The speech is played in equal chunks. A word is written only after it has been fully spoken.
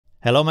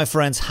Hello my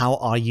friends, how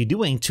are you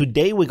doing?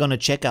 Today we're gonna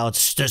check out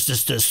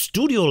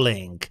Studio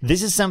Link.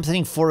 This is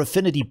something for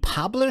Affinity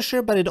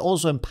Publisher, but it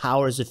also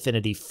empowers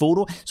Affinity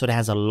Photo, so it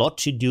has a lot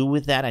to do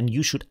with that and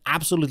you should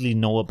absolutely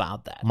know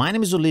about that. My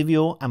name is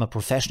Olivio, I'm a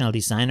professional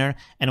designer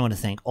and I want to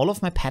thank all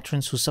of my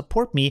patrons who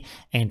support me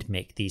and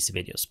make these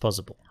videos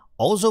possible.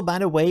 Also, by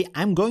the way,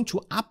 I'm going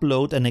to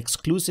upload an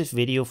exclusive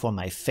video for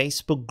my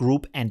Facebook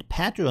group and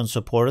Patreon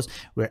supporters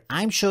where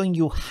I'm showing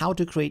you how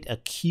to create a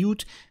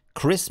cute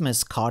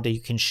Christmas card that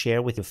you can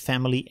share with your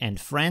family and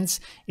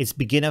friends. It's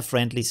beginner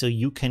friendly, so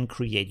you can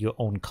create your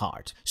own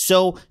card.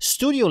 So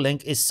Studio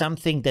Link is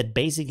something that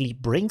basically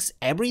brings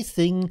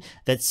everything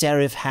that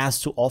Serif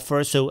has to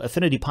offer. So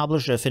Affinity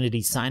Publisher, Affinity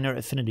Designer,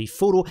 Affinity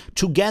Photo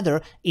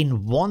together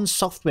in one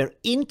software,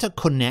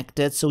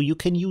 interconnected, so you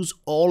can use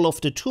all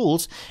of the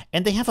tools.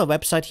 And they have a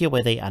website here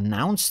where they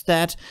announce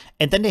that,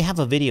 and then they have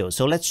a video.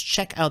 So let's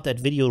check out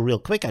that video real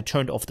quick. I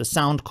turned off the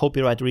sound,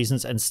 copyright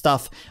reasons and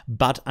stuff,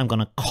 but I'm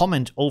gonna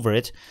comment over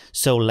it.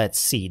 So let's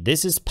see.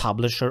 This is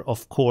Publisher,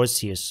 of course.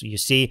 Here you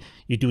see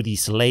you do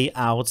these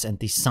layouts and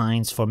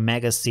designs for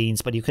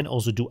magazines, but you can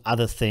also do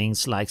other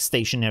things like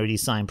stationery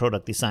design,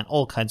 product design,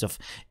 all kinds of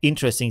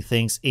interesting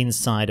things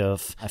inside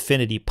of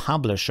Affinity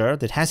Publisher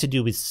that has to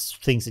do with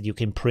things that you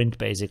can print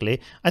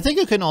basically. I think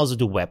you can also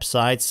do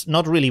websites,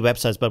 not really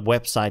websites, but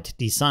website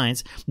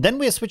designs. Then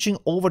we're switching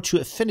over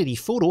to Affinity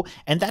Photo,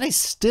 and that is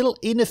still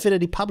in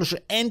Affinity Publisher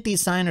and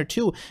Designer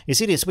too. You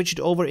see they switched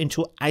over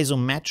into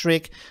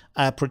isometric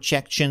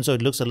projection, so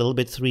it looks a little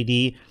bit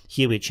 3D.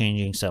 Here we're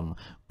changing some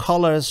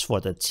colors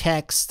for the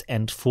text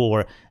and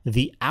for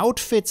the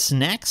outfits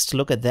next.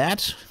 Look at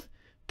that.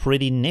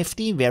 Pretty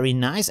nifty, very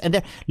nice. And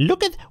there,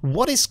 look at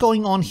what is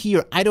going on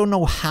here. I don't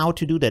know how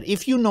to do that.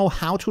 If you know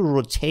how to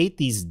rotate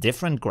these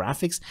different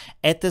graphics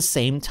at the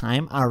same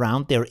time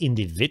around their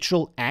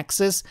individual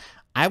axis,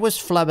 I was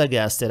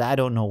flabbergasted. I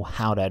don't know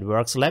how that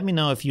works. Let me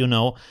know if you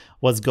know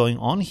what's going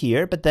on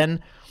here. But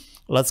then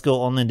let's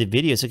go on in the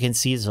video. So you can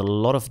see there's a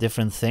lot of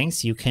different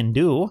things you can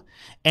do.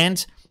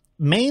 And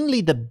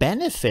mainly the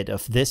benefit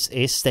of this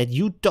is that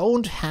you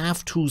don't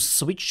have to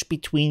switch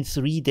between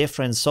 3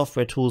 different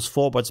software tools,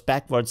 forwards,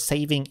 backwards,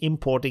 saving,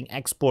 importing,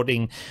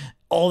 exporting,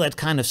 all that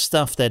kind of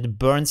stuff that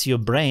burns your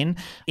brain.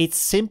 It's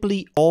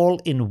simply all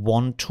in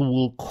one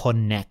tool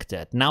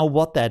connected. Now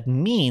what that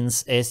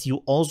means is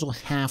you also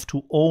have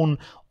to own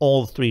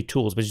all 3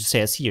 tools, which it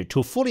says here,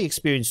 to fully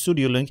experience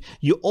Studio Link,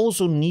 you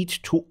also need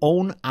to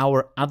own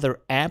our other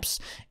apps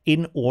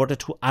in order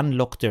to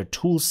unlock their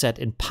tool set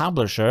in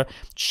Publisher.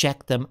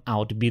 Check them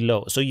out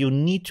below. So you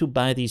need to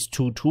buy these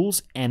 2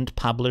 tools and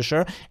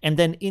Publisher, and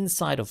then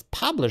inside of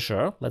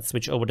Publisher, let's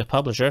switch over to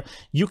Publisher,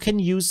 you can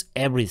use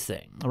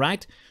everything,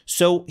 right?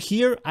 So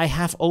here I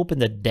have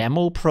opened a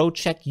demo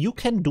project. You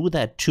can do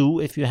that too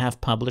if you have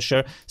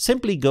Publisher.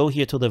 Simply go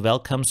here to the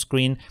welcome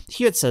screen.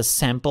 Here it says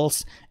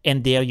samples,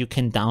 and there you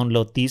can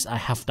download these. I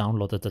have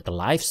downloaded the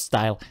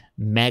Lifestyle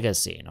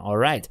magazine. All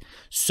right.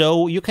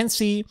 So you can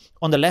see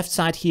on the left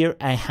side here,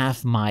 I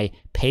have my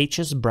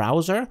Pages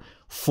browser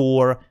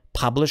for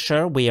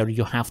Publisher, where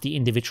you have the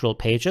individual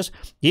pages.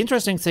 The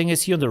interesting thing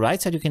is here on the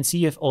right side, you can see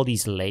you have all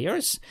these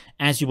layers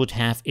as you would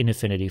have in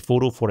Affinity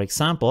Photo, for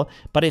example.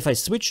 But if I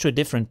switch to a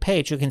different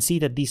page, you can see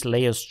that these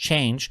layers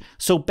change.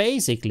 So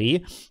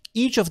basically,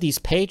 each of these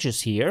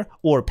pages here,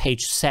 or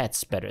page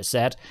sets, better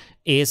said,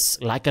 is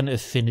like an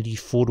Affinity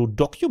Photo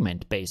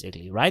document,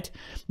 basically, right?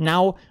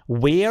 Now,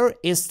 where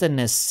is the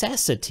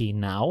necessity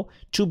now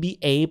to be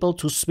able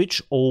to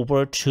switch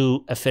over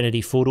to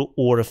Affinity Photo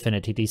or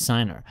Affinity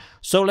Designer?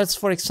 So let's,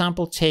 for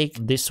example, take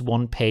this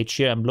one page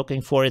here. I'm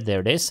looking for it.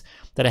 There it is,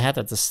 that I had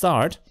at the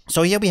start.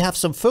 So here we have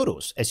some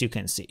photos, as you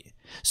can see.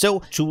 So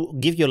to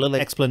give you a little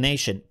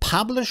explanation,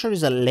 Publisher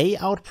is a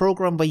layout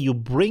program where you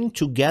bring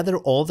together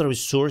all the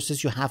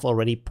resources you have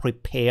already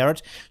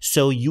prepared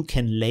so you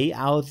can lay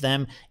out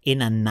them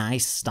in a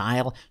nice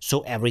style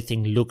so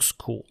everything looks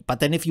cool.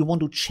 But then if you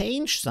want to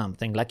change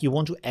something, like you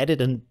want to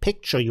edit a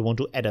picture, you want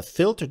to add a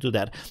filter to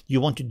that,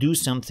 you want to do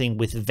something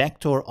with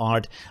vector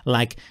art,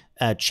 like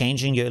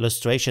changing your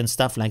illustration,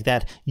 stuff like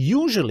that,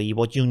 usually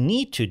what you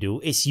need to do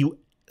is you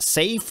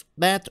save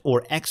that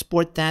or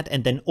export that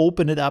and then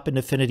open it up in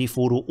Affinity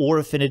Photo or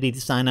Affinity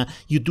Designer.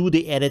 You do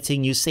the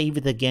editing, you save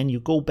it again, you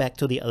go back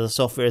to the other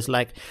software. It's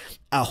like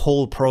a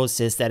whole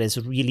process that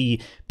is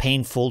really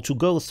painful to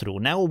go through.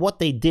 Now what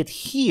they did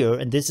here,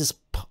 and this is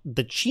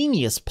the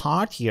genius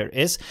part here,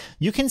 is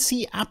you can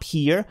see up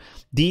here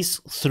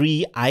these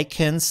 3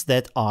 icons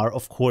that are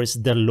of course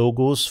the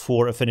logos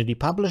for Affinity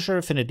Publisher,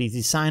 Affinity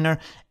Designer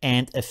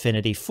and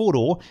Affinity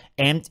Photo.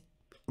 And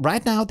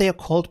right now they are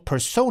called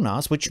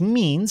personas, which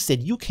means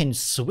that you can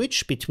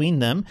switch between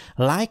them,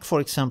 like for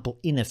example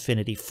in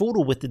Affinity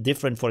Photo with the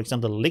different, for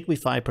example,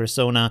 Liquify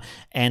persona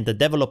and the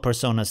develop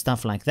persona,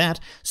 stuff like that.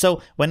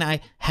 So when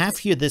I have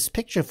here this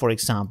picture, for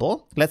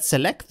example, let's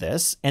select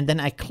this and then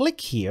I click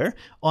here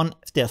on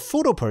the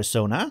photo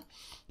persona,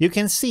 you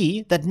can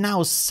see that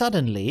now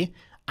suddenly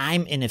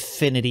I'm in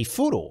Affinity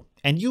Photo.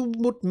 And you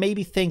would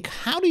maybe think,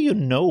 how do you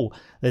know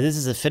that this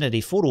is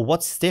Affinity Photo?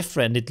 What's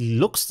different? It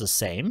looks the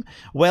same.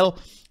 Well,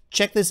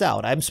 check this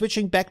out. I'm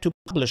switching back to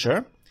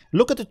Publisher.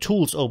 Look at the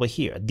tools over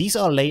here. These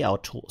are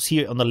layout tools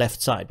here on the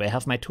left side where I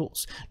have my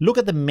tools. Look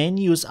at the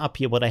menus up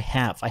here, what I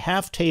have. I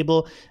have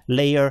table,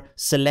 layer,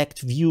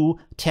 select, view,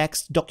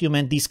 text,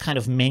 document, these kind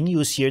of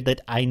menus here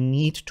that I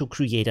need to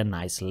create a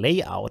nice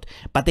layout,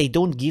 but they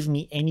don't give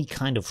me any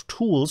kind of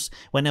tools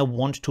when I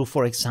want to,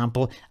 for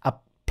example,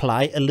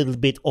 apply a little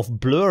bit of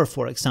blur,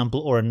 for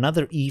example, or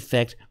another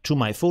effect to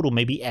my photo,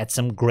 maybe add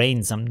some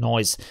grain, some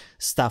noise,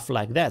 stuff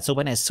like that. So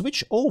when I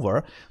switch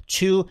over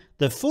to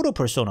the photo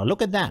persona,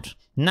 look at that.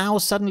 Now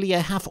suddenly I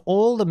have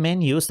all the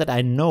menus that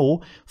I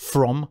know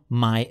from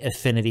my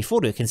Affinity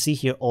photo. You can see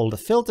here all the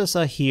filters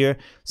are here,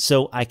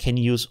 so I can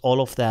use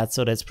all of that.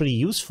 So that's pretty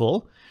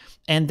useful.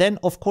 And then,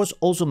 of course,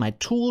 also my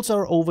tools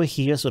are over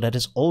here, so that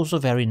is also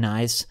very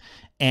nice.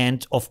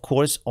 And of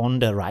course, on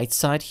the right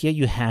side here,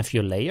 you have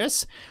your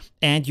layers.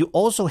 And you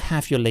also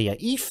have your layer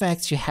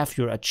effects, you have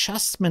your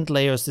adjustment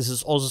layers. This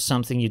is also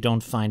something you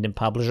don't find in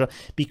Publisher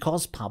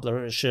because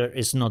Publisher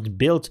is not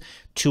built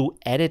to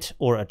edit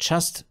or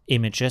adjust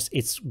images.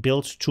 It's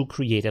built to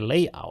create a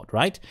layout,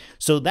 right?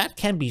 So that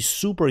can be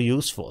super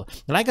useful.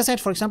 Like I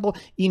said, for example,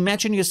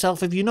 imagine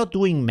yourself, if you're not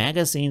doing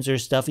magazines or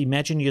stuff,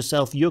 imagine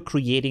yourself, you're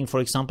creating, for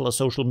example, a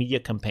social media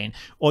campaign,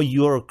 or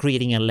you're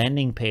creating a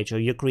landing page, or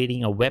you're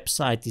creating a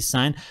website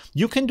design.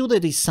 You can do the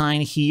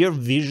design here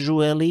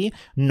visually,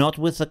 not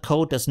with the code,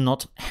 does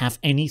not have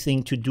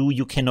anything to do.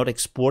 You cannot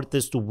export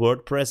this to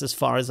WordPress as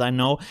far as I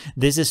know.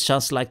 This is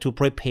just like to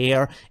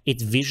prepare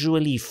it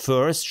visually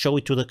first, show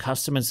it to the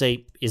customer and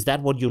say, is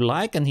that what you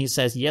like? And he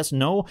says yes,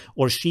 no,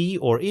 or she,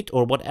 or it,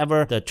 or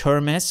whatever the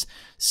term is.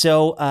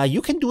 So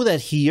you can do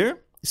that here.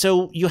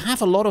 So you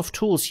have a lot of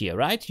tools here,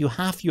 right? You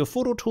have your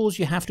photo tools,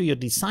 you have your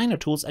designer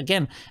tools.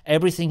 Again,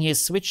 everything here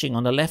is switching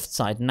on the left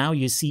side. Now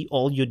you see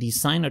all your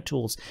designer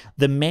tools.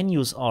 The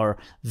menus are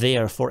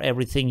there for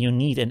everything you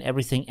need, and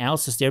everything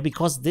else is there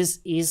because this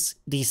is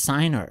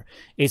designer.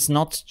 It's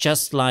not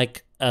just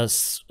like a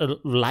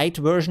light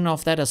version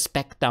of that, a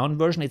spec down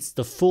version. It's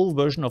the full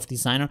version of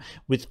designer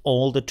with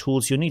all the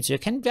tools you need. So you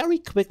can very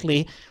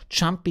quickly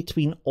jump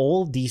between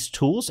all these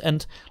tools.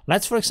 And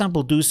let's, for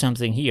example, do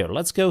something here.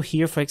 Let's go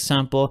here, for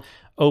example,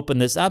 open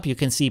this up. You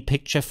can see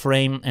picture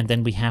frame, and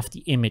then we have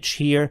the image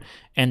here.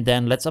 And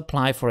then let's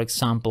apply, for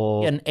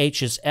example, an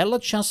HSL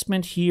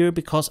adjustment here,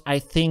 because I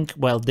think,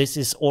 well, this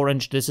is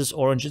orange, this is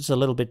orange. It's a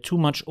little bit too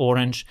much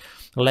orange.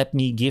 Let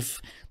me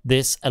give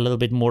this a little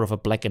bit more of a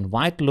black and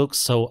white look.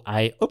 So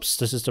oops,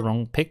 this is the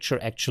wrong picture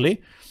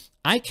actually.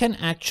 I can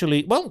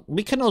actually, well,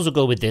 we can also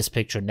go with this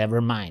picture, never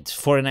mind.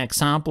 For an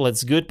example,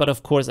 it's good, but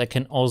of course I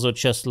can also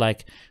just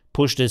like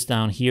push this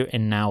down here,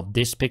 and now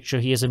this picture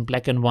here is in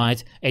black and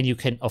white. And you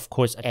can, of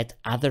course, add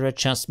other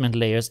adjustment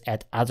layers,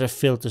 add other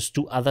filters,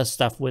 do other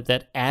stuff with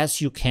that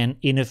as you can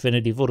in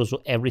Affinity Photo.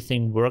 So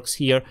everything works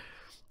here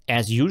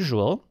as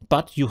usual,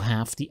 but you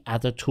have the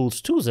other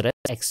tools too. So that's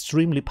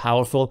extremely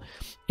powerful.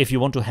 If you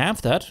want to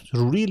have that,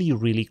 really,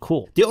 really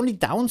cool. The only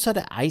downside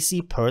that I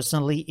see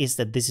personally is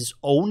that this is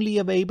only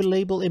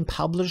available in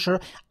Publisher.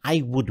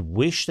 I would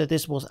wish that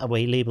this was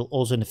available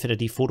also in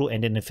Affinity Photo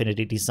and in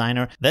Affinity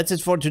Designer. That's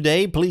it for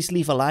today. Please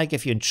leave a like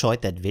if you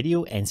enjoyed that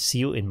video, and see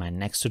you in my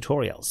next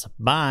tutorials.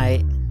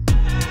 Bye.